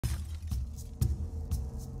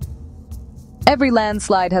Every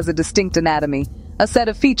landslide has a distinct anatomy, a set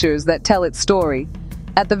of features that tell its story.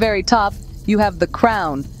 At the very top, you have the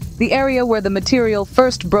crown, the area where the material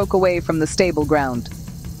first broke away from the stable ground.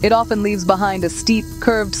 It often leaves behind a steep,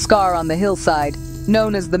 curved scar on the hillside,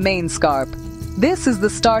 known as the main scarp. This is the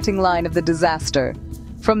starting line of the disaster.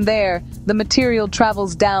 From there, the material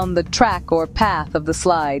travels down the track or path of the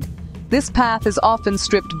slide. This path is often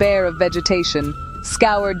stripped bare of vegetation,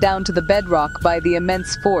 scoured down to the bedrock by the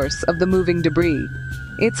immense force of the moving debris.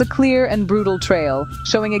 It's a clear and brutal trail,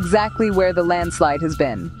 showing exactly where the landslide has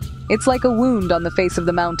been. It's like a wound on the face of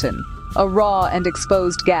the mountain, a raw and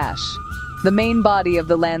exposed gash. The main body of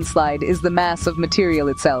the landslide is the mass of material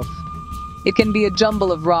itself. It can be a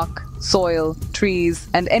jumble of rock, soil, trees,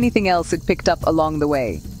 and anything else it picked up along the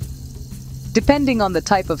way. Depending on the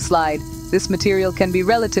type of slide, this material can be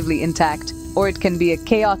relatively intact, or it can be a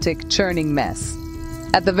chaotic, churning mess.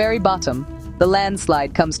 At the very bottom, the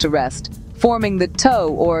landslide comes to rest, forming the toe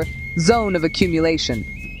or zone of accumulation.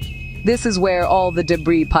 This is where all the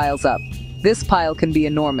debris piles up. This pile can be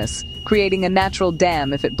enormous, creating a natural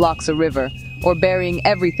dam if it blocks a river, or burying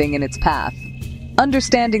everything in its path.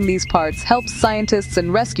 Understanding these parts helps scientists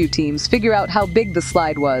and rescue teams figure out how big the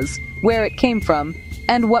slide was, where it came from,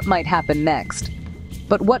 and what might happen next.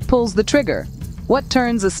 But what pulls the trigger? What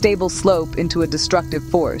turns a stable slope into a destructive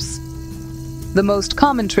force? The most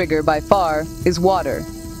common trigger by far is water.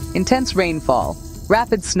 Intense rainfall,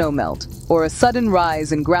 rapid snowmelt, or a sudden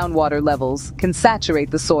rise in groundwater levels can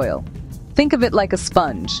saturate the soil. Think of it like a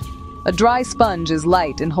sponge. A dry sponge is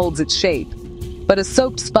light and holds its shape, but a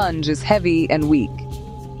soaked sponge is heavy and weak.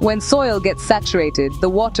 When soil gets saturated, the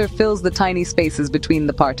water fills the tiny spaces between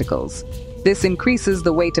the particles. This increases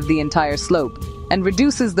the weight of the entire slope and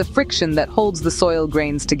reduces the friction that holds the soil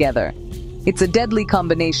grains together. It's a deadly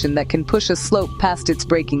combination that can push a slope past its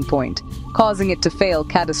breaking point, causing it to fail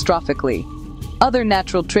catastrophically. Other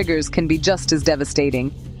natural triggers can be just as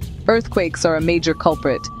devastating. Earthquakes are a major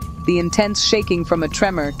culprit. The intense shaking from a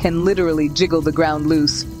tremor can literally jiggle the ground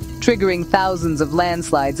loose, triggering thousands of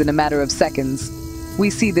landslides in a matter of seconds. We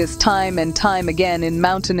see this time and time again in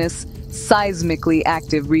mountainous, seismically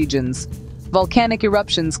active regions. Volcanic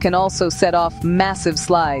eruptions can also set off massive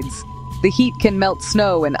slides. The heat can melt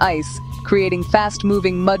snow and ice, creating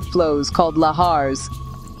fast-moving mud flows called lahars.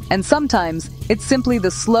 And sometimes, it's simply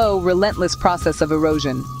the slow, relentless process of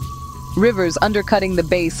erosion. Rivers undercutting the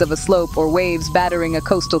base of a slope or waves battering a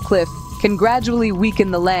coastal cliff can gradually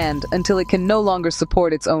weaken the land until it can no longer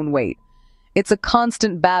support its own weight. It's a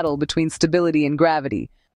constant battle between stability and gravity,